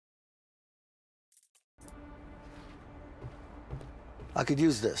I could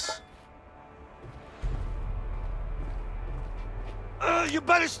use this. You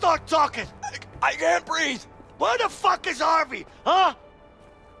better start talking. I can't breathe. Where the fuck is Harvey, huh?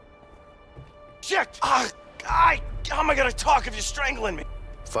 Shit! How am I gonna talk if you're strangling me?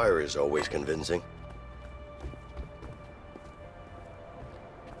 Fire is always convincing.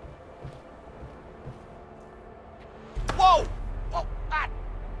 Whoa! Whoa! Ah.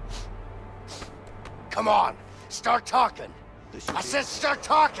 Come on, start talking. I said start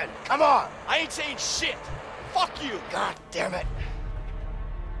talking, come on. I ain't saying shit. Fuck you. God damn it.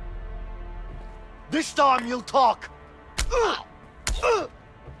 This time you'll talk. I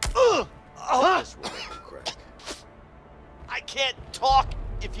can't talk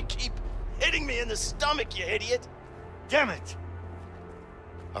if you keep hitting me in the stomach, you idiot. Damn it.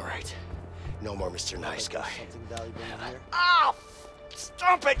 All right, no more Mr. Nice Guy. Ah!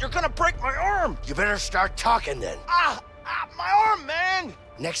 Stop it! You're gonna break my arm! You better start talking then. My arm, man!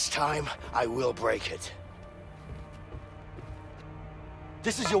 Next time, I will break it.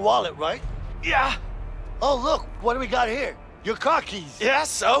 This is your wallet, right? Yeah. Oh, look, what do we got here? Your car keys. Yeah,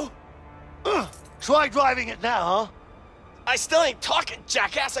 so? Try driving it now, huh? I still ain't talking,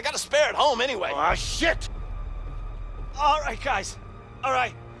 jackass. I got a spare at home anyway. Ah, shit! All right, guys. All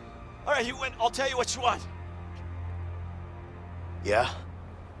right. All right, you win. I'll tell you what you want. Yeah?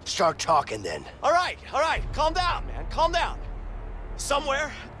 Start talking then. All right. Calm down, man. Calm down.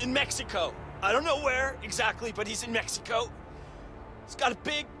 Somewhere in Mexico. I don't know where exactly, but he's in Mexico. He's got a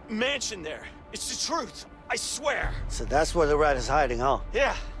big mansion there. It's the truth. I swear. So that's where the rat is hiding, huh?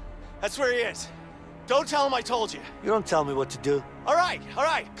 Yeah, that's where he is. Don't tell him I told you. You don't tell me what to do. All right.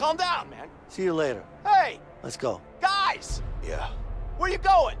 Calm down, man. See you later. Hey! Let's go. Guys! Yeah. Where you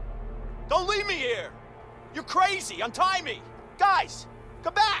going? Don't leave me here. You're crazy. Untie me. Guys,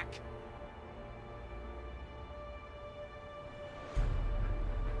 come back.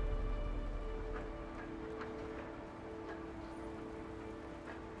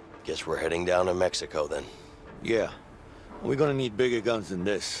 Guess we're heading down to Mexico then. Yeah. We're gonna need bigger guns than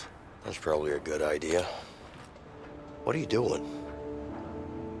this. That's probably a good idea. What are you doing?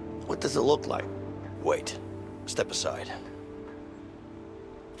 What does it look like? Wait. Step aside.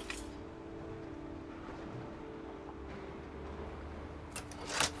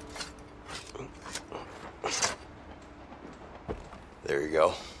 There you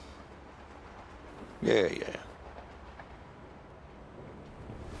go. Yeah.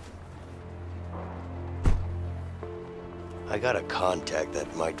 I got a contact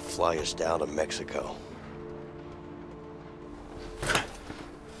that might fly us down to Mexico.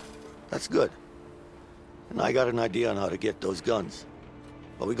 That's good. And I got an idea on how to get those guns.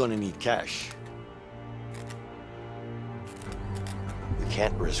 But we're gonna need cash. We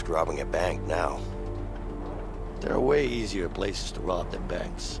can't risk robbing a bank now. There are way easier places to rob than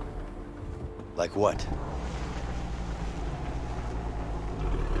banks. Like what?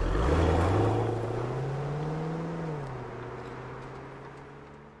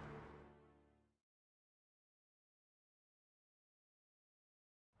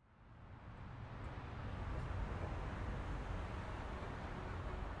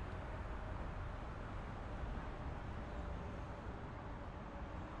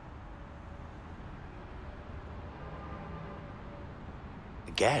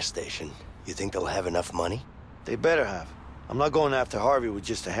 Gas station? You think they'll have enough money? They better have. I'm not going after Harvey with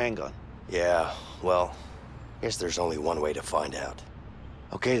just a handgun. Yeah, well, guess there's only one way to find out.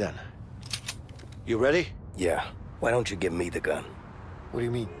 Okay then. You ready? Yeah. Why don't you give me the gun? What do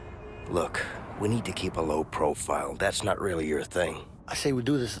you mean? Look, we need to keep a low profile. That's not really your thing. I say we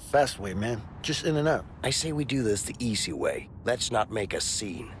do this the fast way, man. Just in and out. I say we do this the easy way. Let's not make a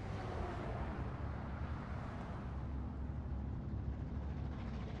scene.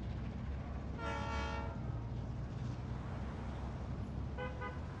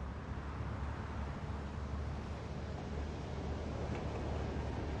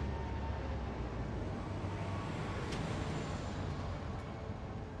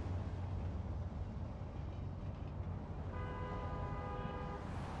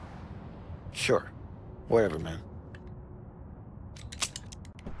 Sure. Whatever, man.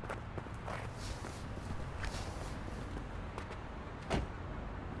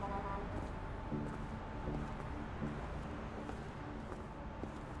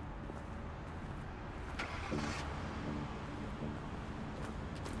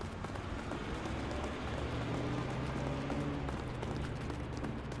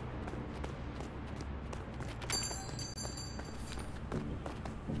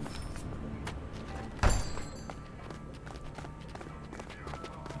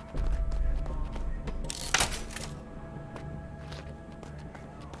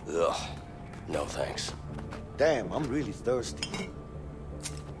 Ugh. No thanks. Damn, I'm really thirsty.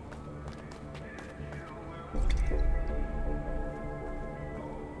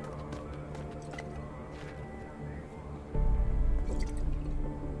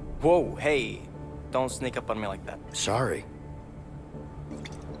 Whoa, hey. Don't sneak up on me like that. Sorry.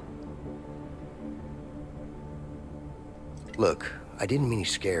 Look, I didn't mean to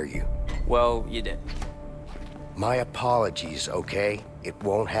scare you. Well, you did. My apologies, okay? It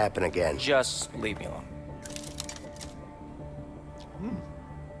won't happen again. Just leave me alone.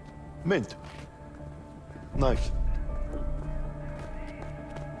 Mint. Nice.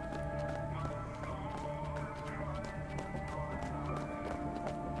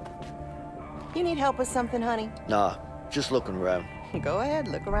 You need help with something, honey? Nah, just looking around. Go ahead,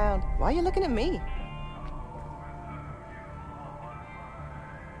 look around. Why are you looking at me?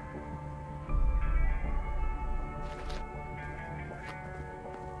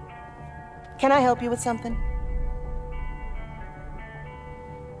 Can I help you with something?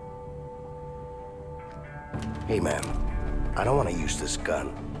 Hey, ma'am. I don't want to use this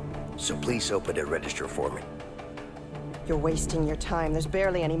gun, so please open the register for me. You're wasting your time. There's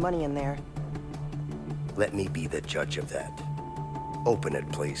barely any money in there. Let me be the judge of that. Open it,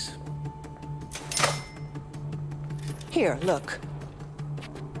 please. Here, look.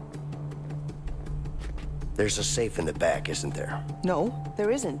 There's a safe in the back, isn't there? No,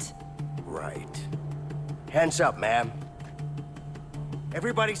 there isn't. Right. Hands up, ma'am.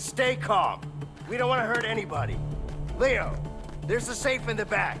 Everybody stay calm. We don't want to hurt anybody. Leo, there's a safe in the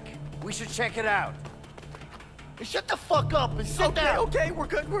back. We should check it out. Hey, shut the fuck up and sit down. Okay, we're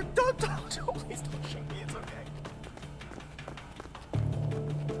good. We're done. Please don't shoot me. It's okay.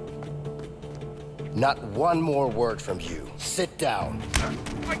 Not one more word from you. Sit down.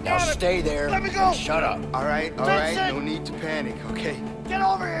 I Now got it. stay there. Let me go. And shut up. All right, Vincent! no need to panic, okay? Get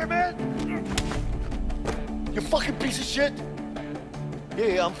over here, man. You fucking piece of shit.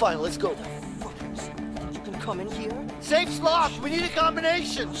 Yeah, I'm fine. Let's go. Fuckers. Think you can come in here? Safe's locked. We need a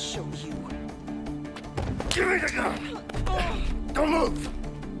combination. I'll show you. Give me the gun. Don't move.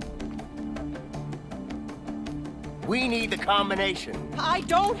 We need the combination. I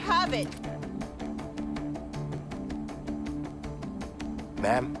don't have it.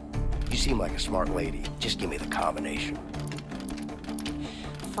 Ma'am, you seem like a smart lady. Just give me the combination.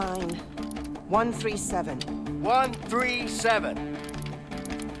 Fine. 137. 137.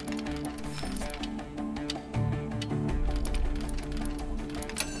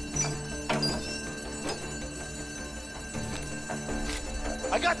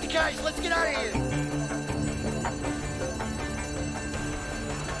 I got the guys. Let's get out of here.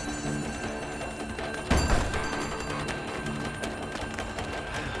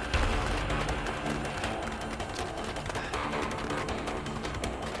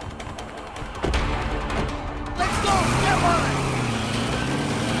 Let's go. Get on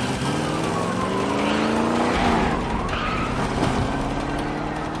it.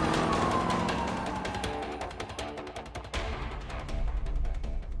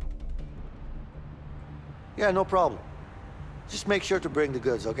 Yeah, no problem. Just make sure to bring the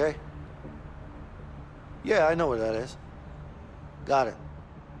goods, okay? Yeah, I know where that is. Got it.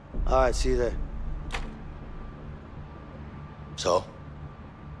 All right, see you there. So,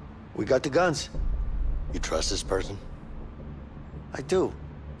 We got the guns. you trust this person? I do.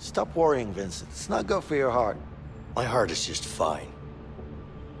 Stop worrying, Vincent. It's not good for your heart. My heart is just fine.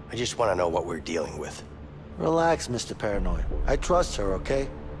 I just want to know what we're dealing with. Relax, Mr. Paranoid. I trust her, okay?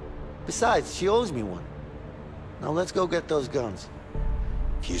 Besides, she owes me one. Now let's go get those guns.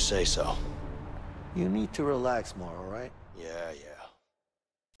 If you say so. You need to relax more, all right? Yeah.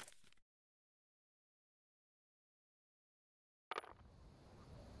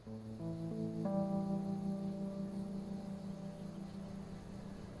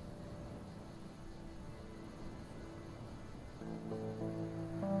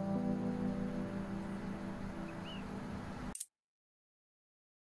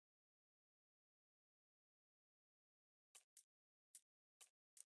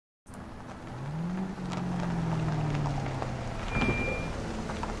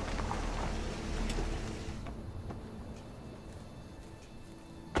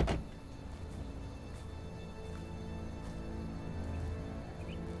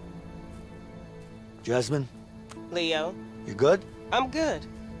 Jasmine, Leo, you good? I'm good.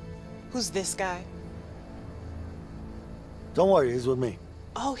 Who's this guy? Don't worry, he's with me.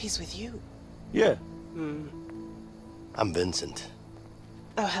 Oh, he's with you. Yeah. I'm Vincent.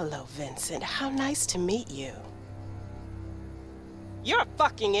 Oh, hello, Vincent. How nice to meet you. You're a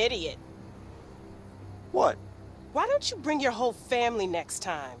fucking idiot. What? Why don't you bring your whole family next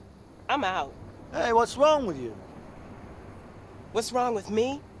time? I'm out. Hey, what's wrong with you? What's wrong with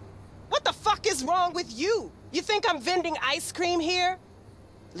me? What the fuck is wrong with you? You think I'm vending ice cream here?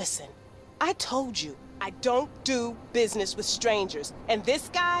 Listen, I told you, I don't do business with strangers. And this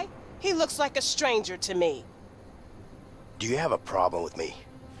guy, he looks like a stranger to me. Do you have a problem with me?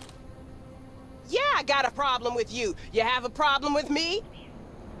 Yeah, I got a problem with you. You have a problem with me?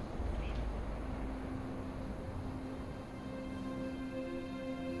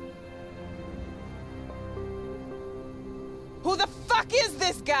 Who the fuck is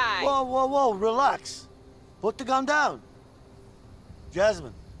this guy? Whoa, whoa, whoa, relax. Put the gun down.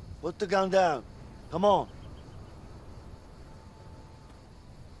 Jasmine, put the gun down. Come on.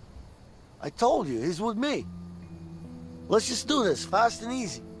 I told you, he's with me. Let's just do this, fast and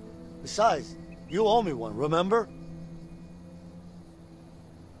easy. Besides, you owe me one, remember?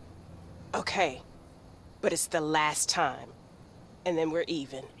 Okay, but it's the last time. And then we're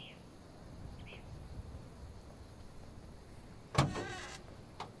even.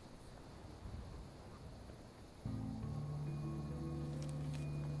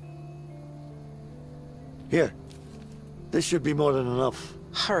 Here. This should be more than enough.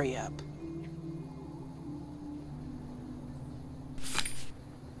 Hurry up.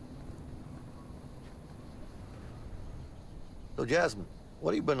 So, Jasmine,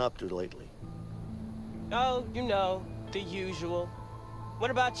 what have you been up to lately? Oh, you know, the usual.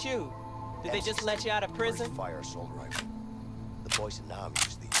 What about you? Did they just let you out of prison? Fire assault rifle. The boys in Nam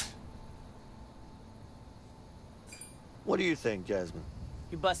use these. What do you think, Jasmine?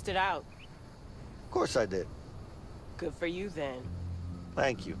 You busted out. Of course I did. Good for you then.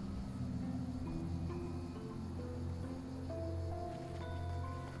 Thank you.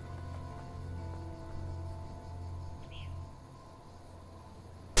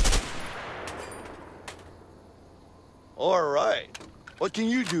 All right. What can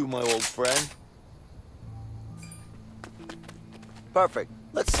you do, my old friend? Perfect.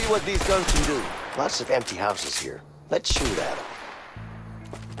 Let's see what these guns can do. Lots of empty houses here. Let's shoot at them.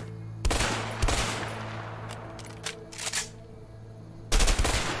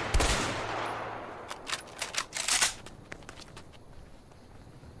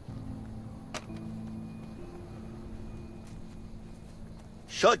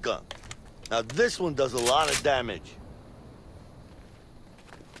 Shotgun. Now this one does a lot of damage.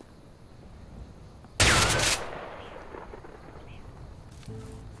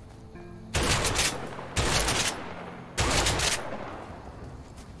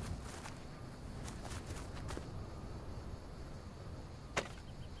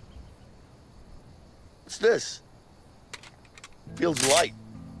 What's this? Feels light.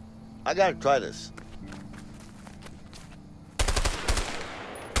 I gotta try this.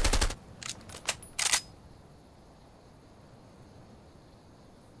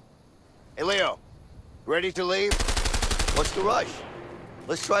 Hey, Leo. Ready to leave? What's the rush?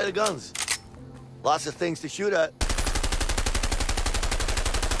 Let's try the guns. Lots of things to shoot at.